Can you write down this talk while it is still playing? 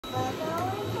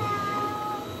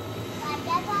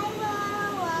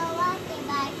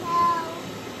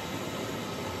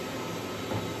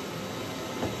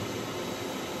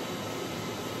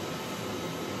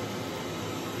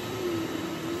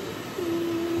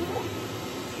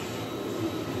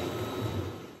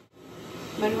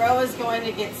Monroe is going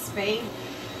to get spayed,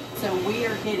 so we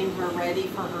are getting her ready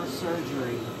for her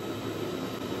surgery.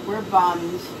 We're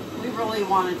bummed. We really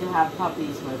wanted to have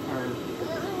puppies with her. I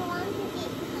want to get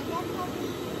other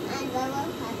puppies and little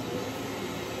puppies.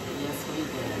 Yes, we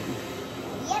did.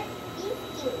 Yep, these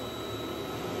two.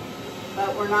 But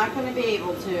we're not going to be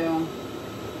able to.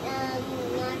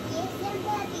 Not just the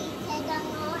puppies, because I'm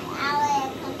not our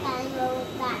companion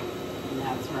with that.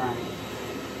 That's right.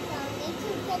 So we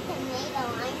can get tomato.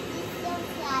 I'm just so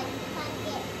sad you can't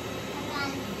get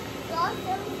so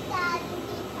sad you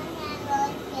can't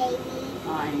have baby. I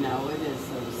know, it is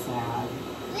so sad.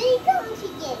 What are you going to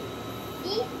get?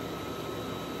 These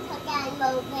companion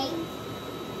babies?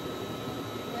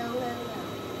 No.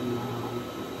 No.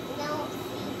 No,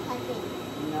 see puppies.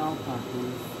 No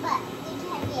puppies. But we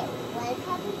can get one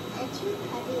puppy and two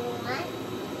puppies one.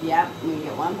 Yep, we can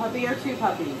get one puppy or two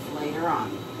puppies later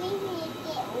on. We need to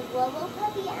get a little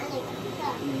puppy and a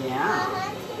puppy.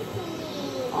 Yeah.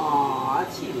 Aw,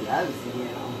 she loves you.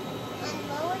 And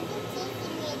Mama just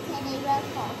teaching me to the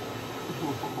ruffle.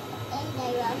 And the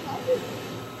ruffle.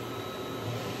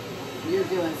 You're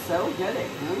doing so good at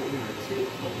grooming her too,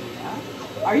 Kalia.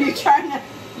 Are you trying to,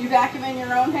 you vacuum in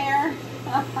your own hair?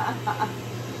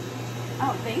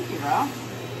 Oh, thank you, Ro.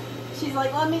 She's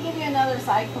like, let me give you another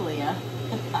side, Kalia.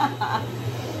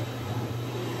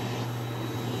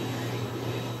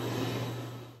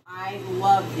 I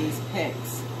love these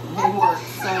picks. They work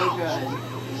so good.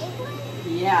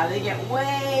 Yeah, they get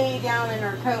way down in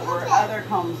her coat where other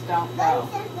combs don't go.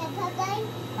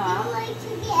 Huh?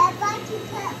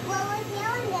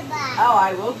 Oh,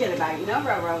 I will get a bag. No,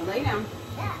 Ro, lay down.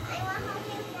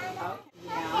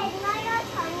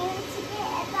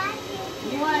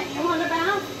 You want a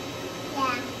bath?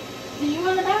 Yeah. Do you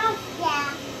want a bath?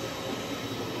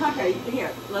 Yeah. Okay,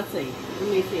 here, let's see. Let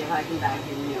me see if I can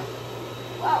vacuum you.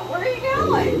 Well, where are you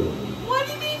going? What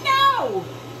do you mean no?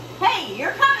 Hey,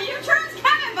 you're coming. Your turn's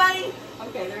coming, buddy.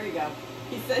 Okay, there you go.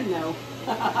 He said no.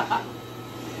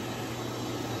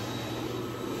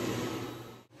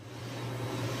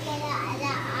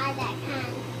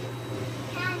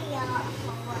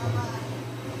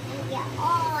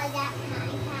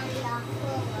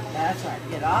 That's right.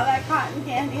 Get all that cotton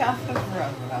candy off of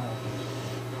Roro.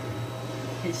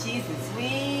 Because she's the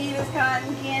sweetest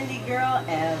cotton candy girl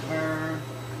ever.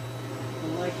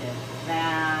 Look at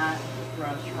that.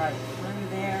 Brush right through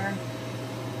there.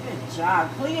 Good job.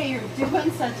 Clea, you're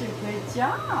doing such a good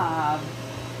job.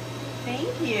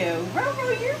 Thank you.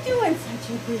 Roro, you're doing such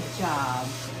a good job.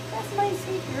 That's my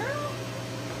sweet girl.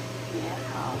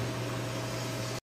 Yeah.